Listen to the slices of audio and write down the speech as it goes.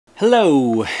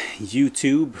Hello,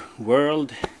 YouTube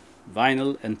world,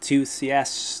 vinyl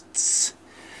enthusiasts.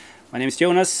 My name is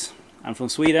Jonas, I'm from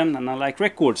Sweden and I like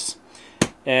records.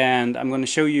 And I'm going to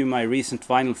show you my recent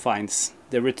vinyl finds.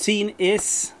 The routine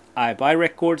is I buy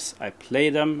records, I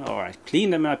play them, or I clean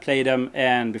them and I play them,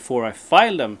 and before I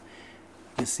file them,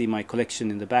 you can see my collection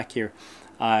in the back here,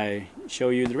 I show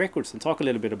you the records and talk a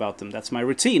little bit about them. That's my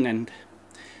routine and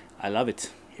I love it.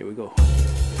 Here we go.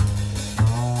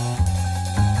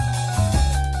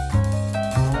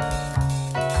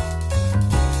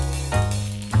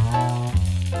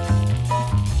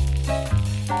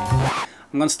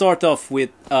 I'm going to start off with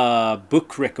a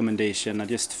book recommendation. I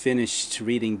just finished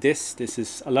reading this. This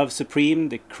is A Love Supreme,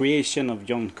 the creation of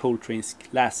John Coltrane's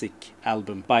classic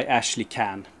album by Ashley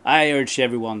Kahn. I urge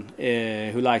everyone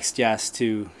who likes jazz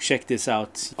to check this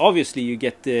out. Obviously you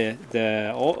get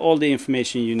all the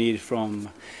information you need from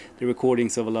the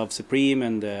recordings of A Love Supreme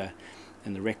and the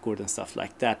record and stuff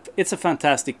like that. It's a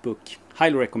fantastic book.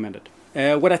 Highly recommended.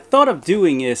 What I thought of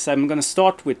doing is I'm going to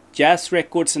start with jazz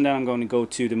records and then I'm going to go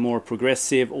to the more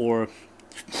progressive, or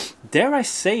dare I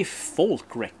say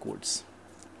folk records.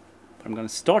 But I'm going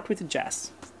to start with the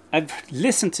jazz. I've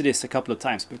listened to this a couple of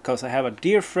times because I have a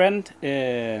dear friend,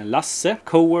 Lasse,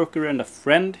 co-worker and a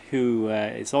friend who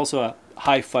is also a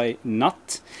hi-fi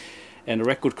nut and a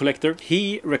record collector.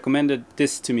 He recommended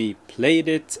this to me, played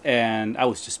it, and I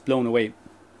was just blown away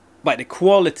by the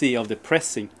quality of the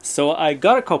pressing. So I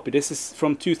got a copy. This is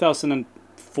from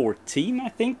 2014, I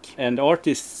think, and the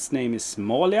artist's name is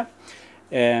Malia,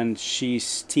 and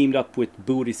she's teamed up with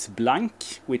Boris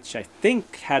Blanc, which I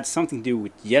think had something to do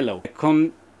with yellow.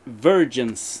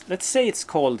 Convergence, let's say it's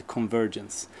called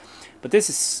Convergence, but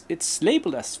it's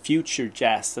labeled as future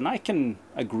jazz, and I can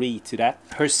agree to that.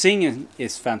 Her singing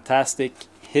is fantastic.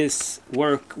 His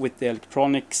work with the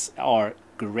electronics are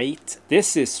great.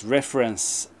 This is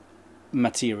reference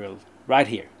material right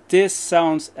here. This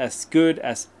sounds as good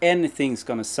as anything's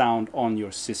gonna sound on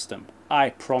your system,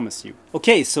 I promise you.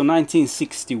 Okay, so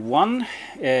 1961,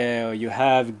 you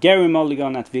have Gary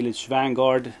Mulligan at Village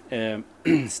Vanguard,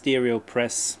 stereo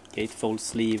press, gatefold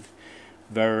sleeve,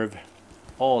 verve,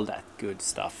 all that good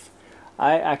stuff.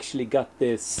 I actually got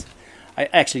this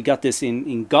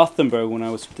in Gothenburg when I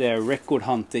was there record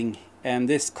hunting, and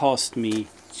this cost me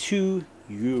 €2.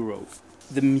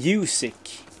 The music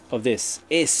of this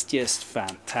is just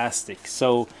fantastic.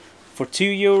 So for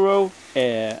 €2,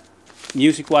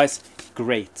 music wise,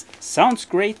 great. Sounds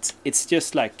great. It's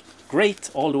just like great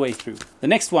all the way through. The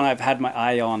next one I've had my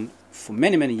eye on for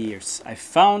many years. I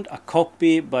found a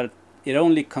copy, but it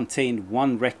only contained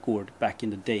one record back in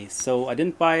the day, so I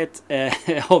didn't buy it,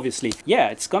 obviously.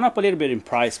 Yeah, it's gone up a little bit in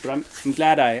price, but I'm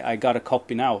glad I got a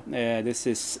copy now. This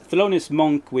is Thelonious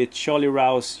Monk with Charlie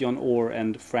Rouse, John Orr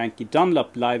and Frankie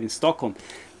Dunlop live in Stockholm,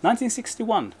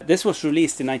 1961. This was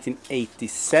released in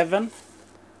 1987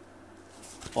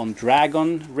 on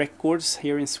Dragon Records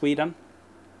here in Sweden.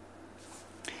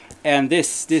 And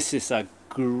this is a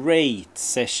great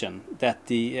session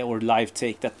that or live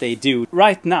take that they do.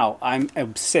 Right now I'm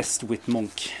obsessed with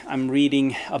Monk. I'm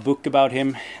reading a book about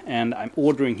him and I'm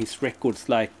ordering his records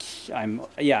like I'm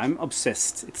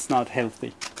obsessed. It's not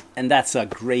healthy. And that's a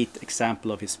great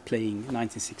example of his playing,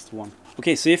 1961.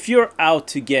 Okay, so if you're out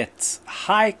to get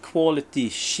high quality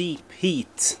cheap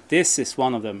heat, this is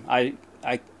one of them. I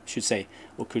should say,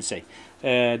 or could say.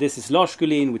 This is Lars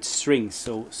Gullin with strings,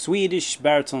 so Swedish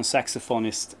baritone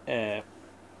saxophonist.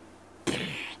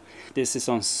 This is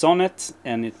on Sonnet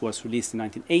and it was released in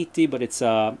 1980, but it's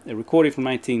a recording from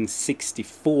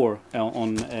 1964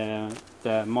 on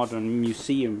the Modern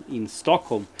Museum in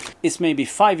Stockholm. It's maybe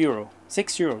 €5,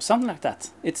 €6, something like that.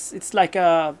 It's like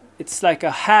a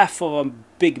half of a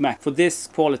Big Mac for this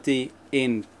quality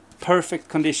in perfect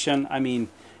condition. I mean,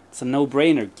 it's a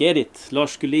no-brainer. Get it.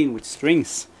 Lars Gullin with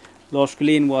strings. Lars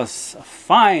Gullin was a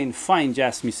fine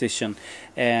jazz musician,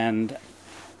 and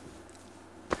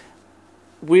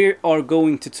we are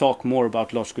going to talk more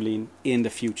about Lars Gullin in the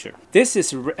future. This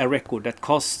is a record that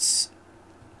costs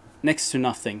next to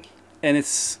nothing, and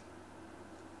it's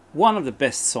one of the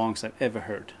best songs I've ever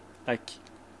heard. Like,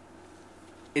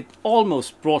 it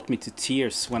almost brought me to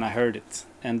tears when I heard it.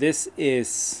 And this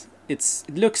is, it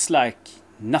looks like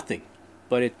nothing,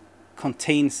 but it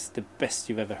contains the best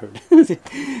you've ever heard.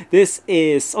 This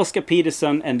is Oscar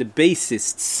Peterson and the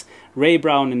bassists Ray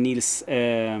Brown and Nils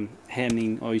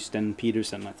Henning Øystein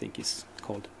Peterson, I think is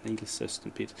called. Nils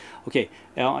Øystein Peterson. Okay,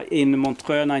 in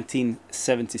Montreux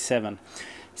 1977.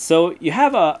 So you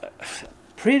have a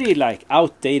pretty like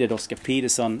outdated Oscar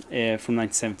Peterson from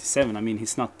 1977. I mean,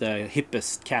 he's not the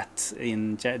hippest cat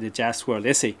in the jazz world,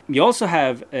 is he? You also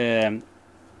have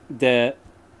the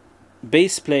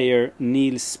bass player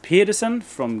Niels Pedersen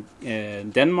from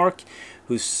Denmark,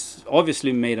 who's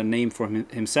obviously made a name for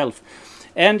himself.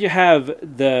 And you have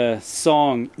the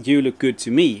song You Look Good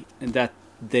to Me that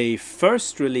they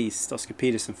first released, Oscar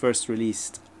Peterson first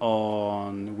released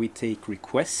on We Take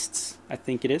Requests, I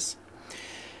think it is.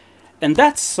 And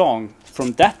that song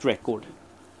from that record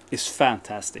is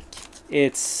fantastic.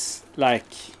 It's like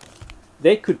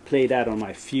they could play that on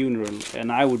my funeral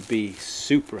and I would be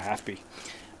super happy.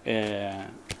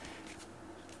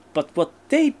 But what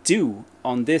they do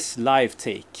on this live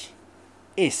take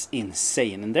is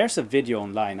insane, and there's a video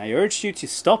online. I urge you to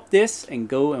stop this and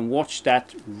go and watch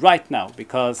that right now,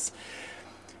 because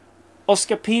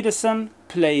Oscar Peterson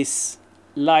plays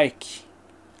like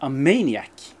a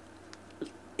maniac.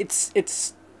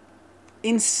 It's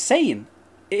insane.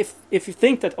 If you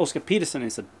think that Oscar Peterson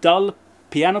is a dull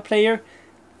piano player,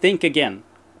 think again.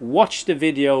 Watch the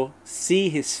video, see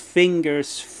his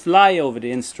fingers fly over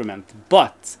the instrument.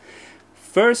 But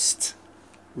first,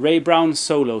 Ray Brown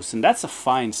solos, and that's a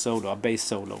fine solo, a bass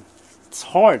solo. It's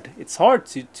hard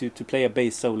to play a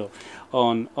bass solo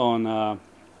on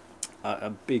a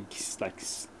big like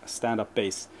stand-up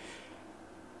bass.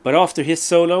 But after his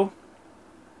solo,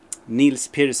 Niels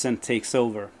Pedersen takes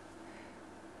over.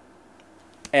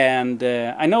 And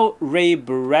I know Ray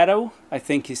Barretto, I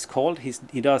think he's called.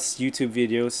 He does YouTube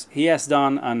videos. He has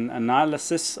done an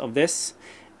analysis of this,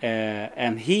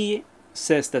 and he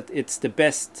says that it's the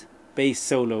best bass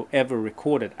solo ever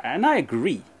recorded, and I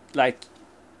agree. Like,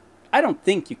 I don't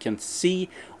think you can see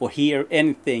or hear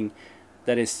anything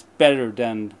that is better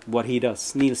than what he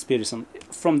does, Niels Pedersen,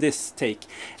 from this take.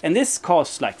 And this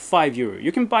costs like €5.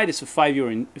 You can buy this for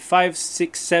 €5, 5,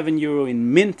 6, 7 euro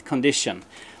in mint condition,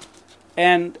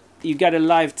 and you got a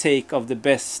live take of the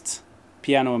best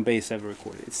piano and bass ever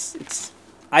recorded. It's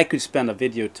I could spend a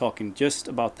video talking just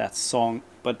about that song,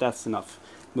 but that's enough.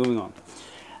 Moving on.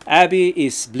 Abby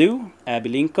is Blue, Abby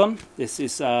Lincoln. This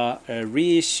is a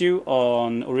reissue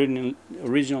on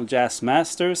original Jazz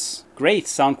Masters. Great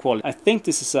sound quality. I think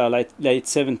this is a late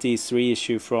 70s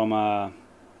reissue from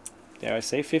dare I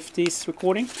say 50s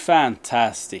recording.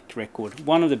 Fantastic record.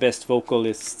 One of the best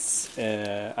vocalists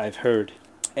I've heard.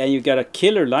 And you got a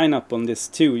killer lineup on this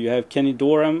too. You have Kenny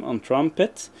Dorham on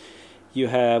trumpet. You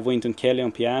have Wynton Kelly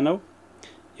on piano.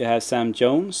 You have Sam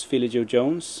Jones, Philly Joe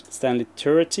Jones, Stanley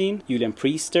Turretine, Julian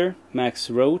Priester, Max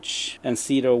Roach, and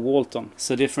Cedar Walton.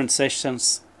 So different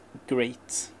sessions,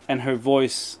 great. And her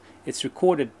voice, it's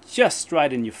recorded just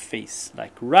right in your face,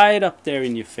 like right up there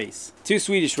in your face. 2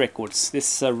 Swedish records.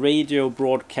 This is a radio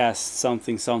broadcast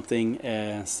something, so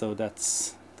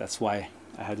that's why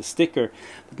I had a sticker.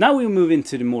 But now we move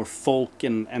into the more folk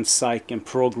and psych and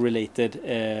prog related.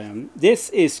 This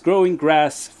is Growing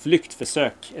Grass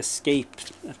Flyktförsök, Escape,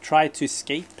 Try to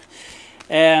Escape,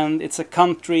 and it's a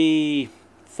country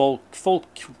folk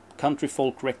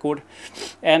record,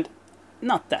 and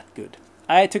not that good.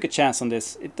 I took a chance on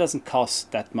this. It doesn't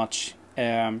cost that much,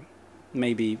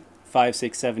 maybe 5,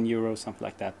 6, 7 euros, something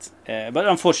like that. But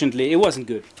unfortunately, it wasn't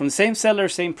good. From the same seller,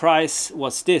 same price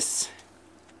was this.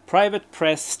 Private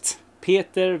pressed,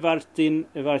 Peter Vartin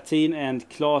and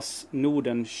Claes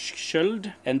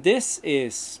Nordenskjöld. And this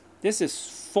is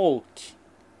folk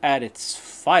at its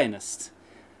finest.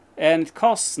 And it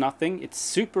costs nothing. It's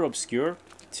super obscure.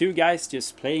 2 guys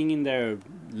just playing in their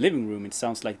living room, it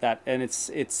sounds like that. And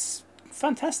it's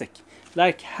fantastic.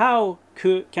 Like, how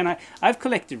can I... I've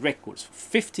collected records for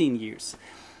 15 years.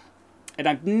 And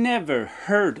I've never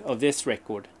heard of this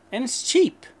record. And it's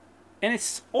cheap. And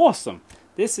it's awesome.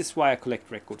 This is why I collect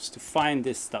records, to find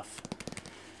this stuff.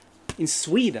 In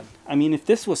Sweden, I mean, if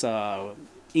this was a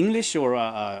English or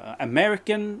a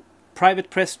American private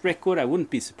pressed record, I wouldn't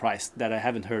be surprised that I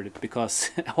haven't heard it,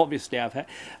 because obviously I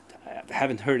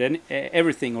haven't heard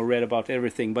everything or read about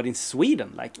everything. But in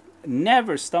Sweden, like,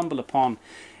 never stumble upon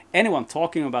anyone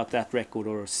talking about that record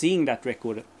or seeing that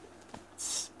record.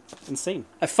 It's insane.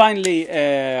 I finally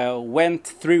went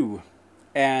through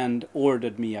and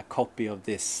ordered me a copy of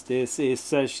this. This is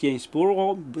Serge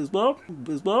Gainsborough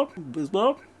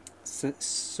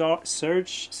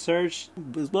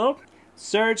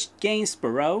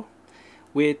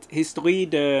with Histoire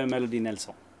de Melody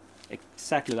Nelson.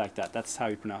 Exactly like that. That's how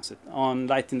you pronounce it. On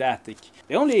Light in the Attic.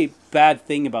 The only bad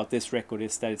thing about this record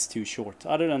is that it's too short.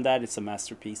 Other than that, it's a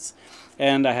masterpiece.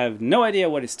 And I have no idea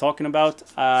what it's talking about.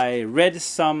 I read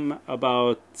some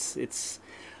about its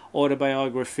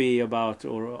autobiography about,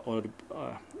 autobiography.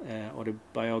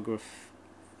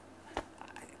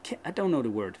 I don't know the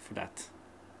word for that.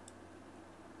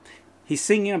 He's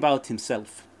singing about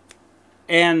himself.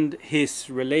 and his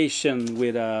relation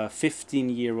with a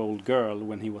 15-year-old girl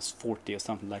when he was 40 or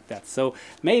something like that. So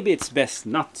maybe it's best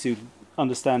not to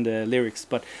understand the lyrics,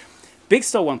 but Big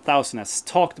Star 1000 has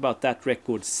talked about that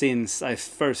record since I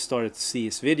first started to see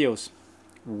his videos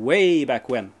way back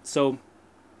when. So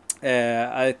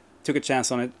I took a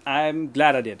chance on it. I'm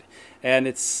glad I did, and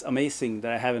it's amazing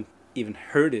that I haven't even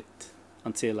heard it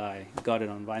until I got it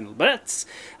on vinyl. But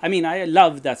I mean, I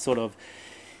love that sort of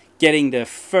getting the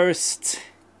first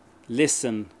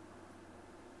listen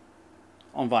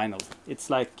on vinyl. It's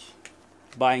like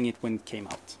buying it when it came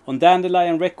out. On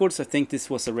Dandelion Records, I think this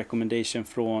was a recommendation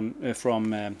from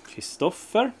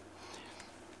Christopher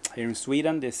here in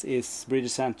Sweden. This is Bridget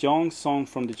St. John's Song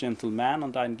from the Gentleman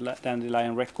on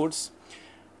Dandelion Records.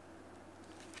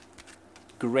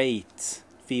 Great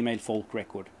female folk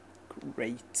record.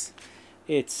 Great.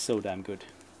 It's so damn good.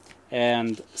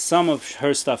 And some of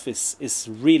her stuff is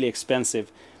really expensive,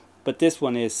 but this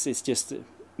one is just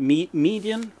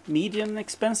median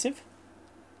expensive,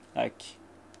 like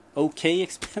okay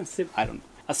expensive. I don't know.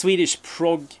 A Swedish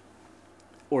prog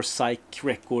or psych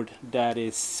record that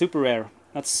is super rare.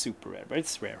 Not super rare, but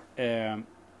it's rare.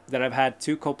 That I've had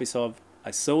 2 copies of.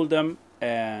 I sold them,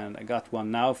 and I got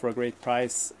one now for a great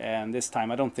price, and this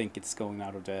time I don't think it's going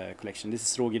out of the collection. This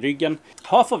is Råg i ryggen.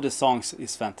 Half of the songs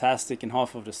is fantastic, and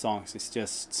half of the songs is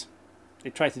just,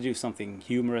 they try to do something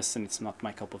humorous, and it's not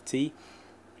my cup of tea,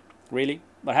 really.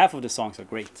 But half of the songs are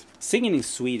great. Singing in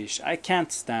Swedish, I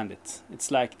can't stand it.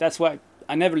 It's like, that's why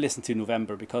I never listen to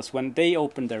November, because when they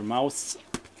open their mouths,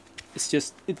 it's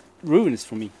just, it ruins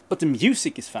for me. But the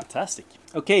music is fantastic.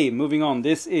 Okay, moving on.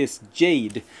 This is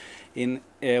Jade. When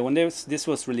this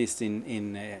was released in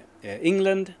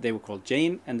England, they were called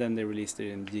Jane, and then they released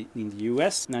it in the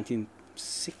US,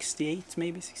 1968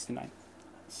 maybe, 69,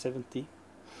 70.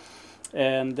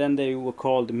 And then they were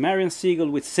called Marion Siegel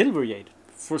with Silver Jade,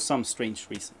 for some strange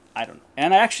reason. I don't know.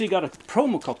 And I actually got a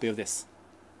promo copy of this.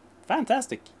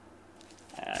 Fantastic.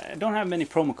 I don't have many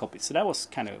promo copies, so that was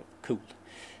kind of cool.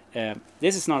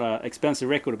 This is not an expensive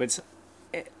record, but it's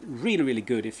really, really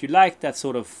good. If you like that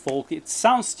sort of folk, it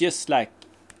sounds just like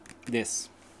this.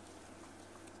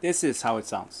 This is how it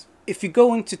sounds. If you're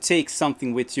going to take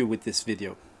something with you with this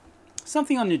video,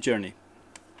 something on your journey,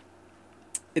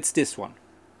 it's this one.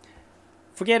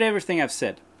 Forget everything I've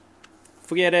said.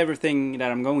 Forget everything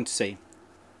that I'm going to say.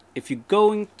 If you're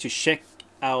going to check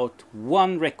out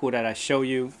one record that I show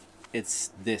you,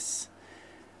 it's this.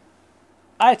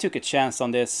 I took a chance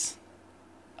on this,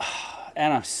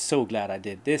 and I'm so glad I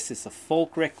did. This is a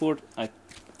folk record. I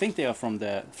think they are from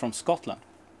Scotland,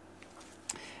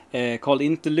 called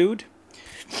Interlude.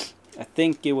 I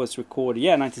think it was recorded,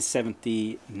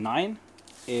 1979.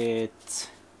 It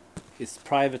is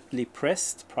private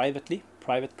pressed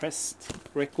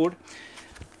record.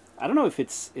 I don't know if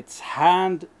it's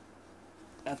hand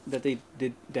that they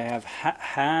have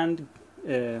hand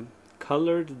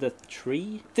colored the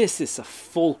tree. This is a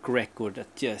folk record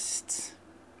that just,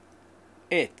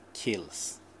 it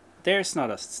kills. There's not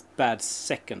a bad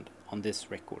second on this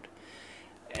record.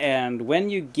 And when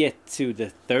you get to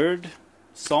the 3rd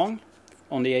song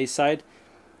on the A side,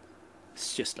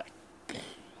 it's just like,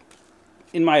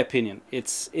 in my opinion,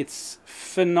 it's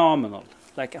phenomenal.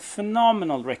 Like a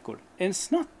phenomenal record. And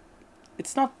it's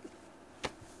not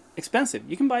expensive.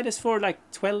 You can buy this for like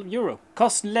 €12.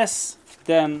 Costs less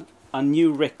than a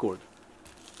new record.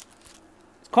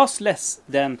 It costs less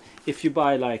than if you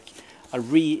buy like a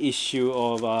reissue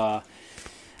of I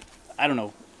don't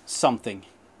know, something.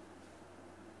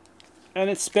 And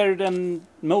it's better than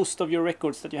most of your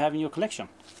records that you have in your collection.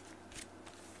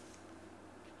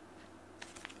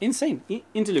 Insane.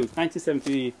 Interlude,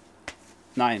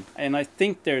 1979. And I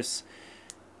think there's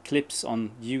clips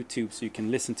on YouTube so you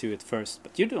can listen to it first,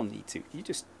 but you don't need to. You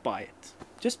just buy it.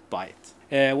 Just buy it.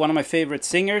 One of my favorite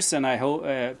singers, and I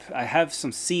have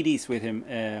some CDs with him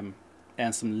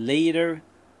and some later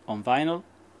on vinyl,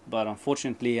 but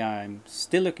unfortunately I'm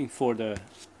still looking for the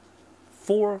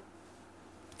 4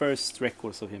 first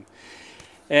records of him.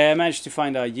 I managed to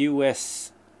find a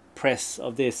US press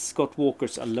of this, Scott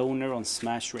Walker's A Loner on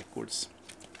Smash Records.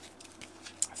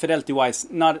 Fidelity wise,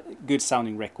 not a good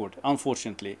sounding record,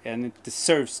 unfortunately, and it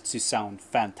deserves to sound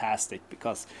fantastic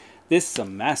because this is a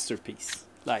masterpiece.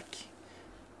 Like,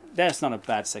 there's not a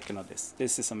bad second of this.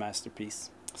 This is a masterpiece.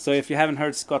 So if you haven't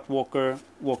heard Scott Walker,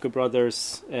 Walker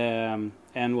Brothers, and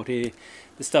the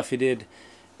stuff he did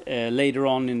later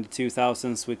on in the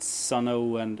 2000s with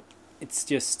Sano, and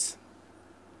it's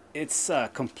a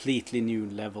completely new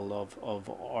level of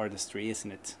artistry,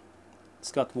 isn't it?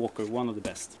 Scott Walker, one of the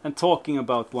best. And talking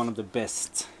about one of the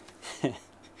best,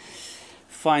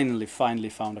 finally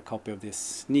found a copy of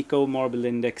this Nico Marble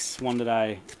Index, one that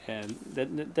I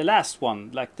the last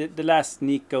one, like the last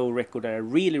Nico record that I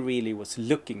really was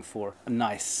looking for. A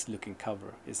nice looking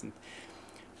cover, isn't?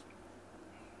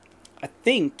 I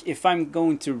think if I'm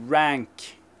going to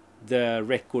rank the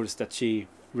records that she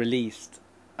released,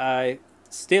 I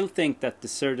still think that the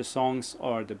Surda songs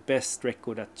are the best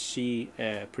record that she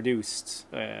produced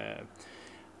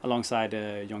alongside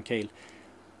John Cale.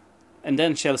 And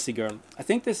then Chelsea Girl. I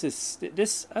think I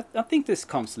think this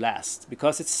comes last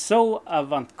because it's so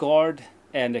avant-garde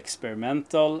and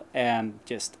experimental and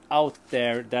just out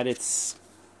there that it's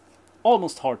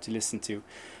almost hard to listen to.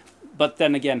 But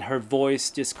then again, her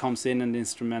voice just comes in and the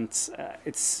instruments.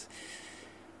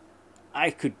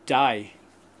 I could die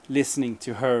listening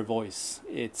to her voice.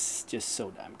 It's just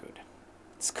so damn good.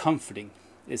 It's comforting,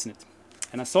 isn't it?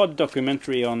 And I saw the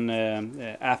documentary on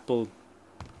Apple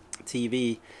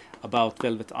TV about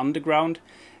Velvet Underground,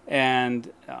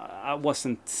 and I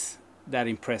wasn't that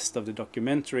impressed of the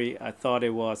documentary. I thought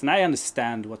it was, and I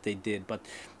understand what they did, but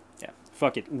yeah,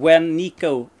 fuck it. When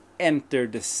Nico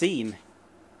entered the scene,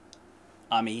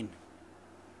 I mean,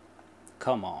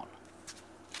 come on,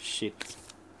 shit.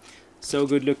 So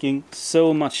good looking,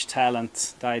 so much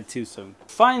talent, died too soon.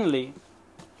 Finally,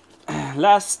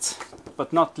 last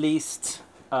but not least,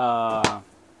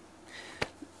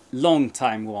 long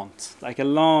time want, like a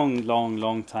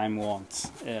long time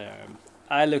want.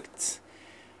 I looked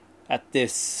at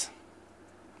this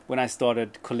when I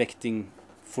started collecting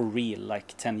for real,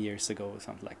 like 10 years ago or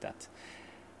something like that.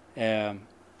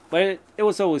 But it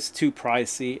was always too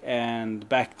pricey, and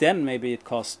back then maybe it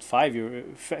cost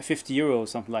 €5, 50 euro,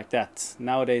 something like that.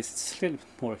 Nowadays it's a little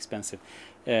more expensive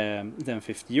than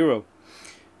 €50.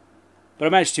 But I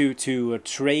managed to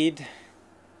trade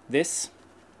this.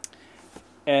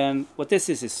 And what this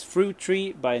is Fruit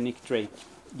Tree by Nick Drake.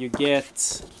 You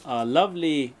get a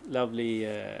lovely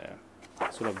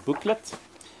sort of booklet,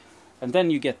 and then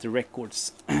you get the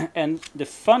records. And the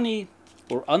funny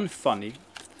or unfunny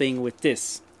thing with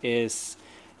this is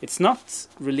it's not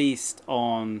released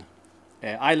on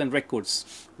Island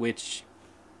Records, which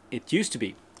it used to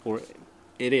be, or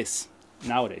it is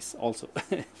nowadays also.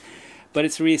 But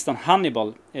it's released on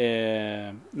Hannibal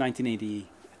 1980.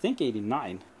 I think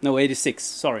 89. No, 86.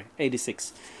 Sorry,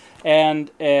 86. And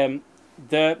you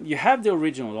have the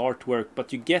original artwork,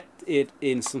 but you get it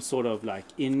in some sort of like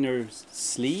inner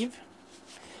sleeve.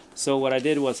 So what I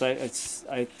did was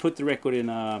I put the record in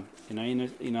a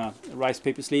rice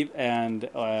paper sleeve and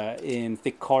in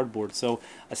thick cardboard. So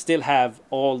I still have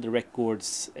all the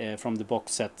records from the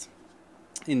box set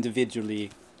individually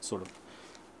sort of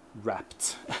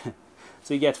wrapped.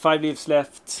 So you get 5 Leaves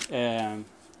Left,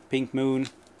 Pink Moon,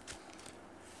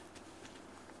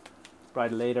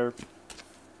 Brighter Later,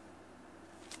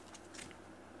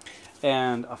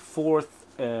 and a fourth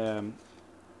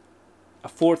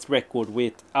record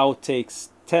with outtakes,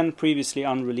 10 previously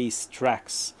unreleased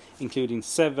tracks, including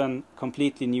 7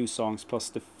 completely new songs plus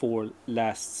the 4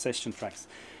 last session tracks,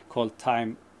 called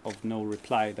Time of No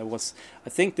Reply. I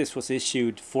think this was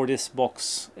issued for this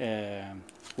box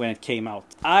when it came out.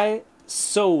 I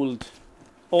sold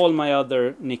all my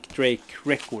other Nick Drake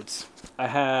records. I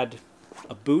had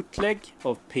a bootleg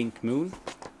of Pink Moon.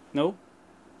 No,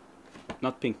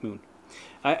 not Pink Moon.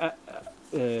 I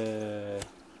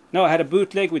had a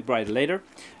bootleg with Brighter Later.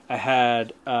 I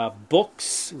had a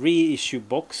reissue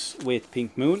box with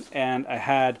Pink Moon, and I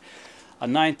had a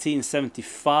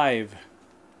 1975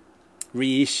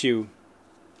 reissue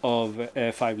of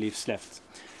 5 Leaves Left.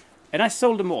 And I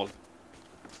sold them all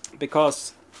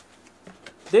because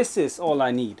this is all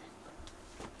I need.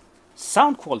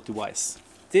 Sound quality wise,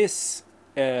 this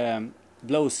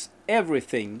blows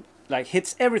everything, like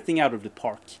hits everything out of the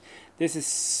park. This is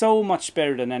so much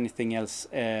better than anything else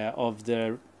of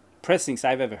the pressings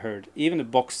I've ever heard. Even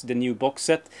the new box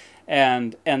set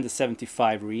and the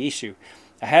 75 reissue.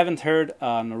 I haven't heard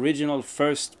an original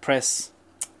first press.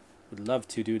 Would love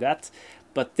to do that,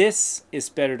 but this is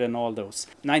better than all those.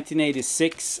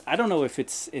 1986. I don't know if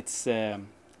it's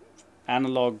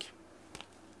analog,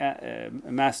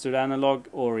 mastered analog,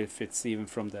 or if it's even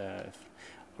from the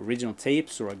original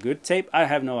tapes or a good tape. I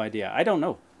have no idea. I don't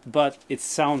know, but it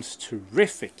sounds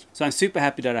terrific. So I'm super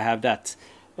happy that I have that.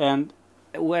 And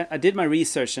when I did my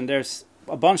research, and there's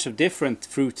a bunch of different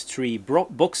Fruit Tree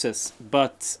boxes,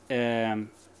 but when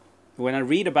I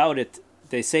read about it,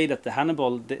 they say that the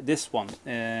Hannibal, this one,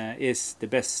 is the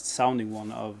best sounding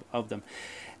one of them.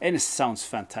 And it sounds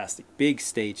fantastic. Big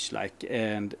stage, like,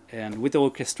 and with the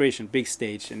orchestration, big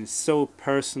stage, and it's so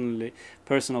personal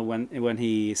when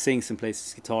he sings and plays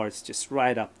his guitar. It's just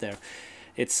right up there.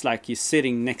 it's like you're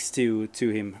sitting next to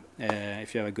him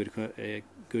if you have a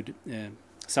good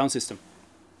sound system.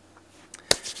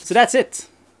 So that's it.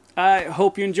 I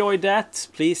hope you enjoyed that.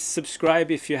 Please subscribe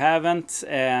if you haven't,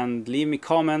 and leave me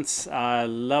comments. I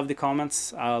love the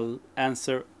comments. I'll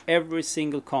answer every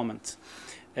single comment.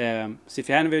 So if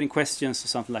you have any questions or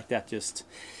something like that,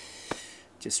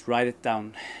 just write it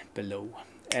down below.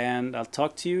 And I'll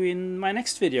talk to you in my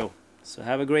next video. So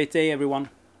have a great day, everyone.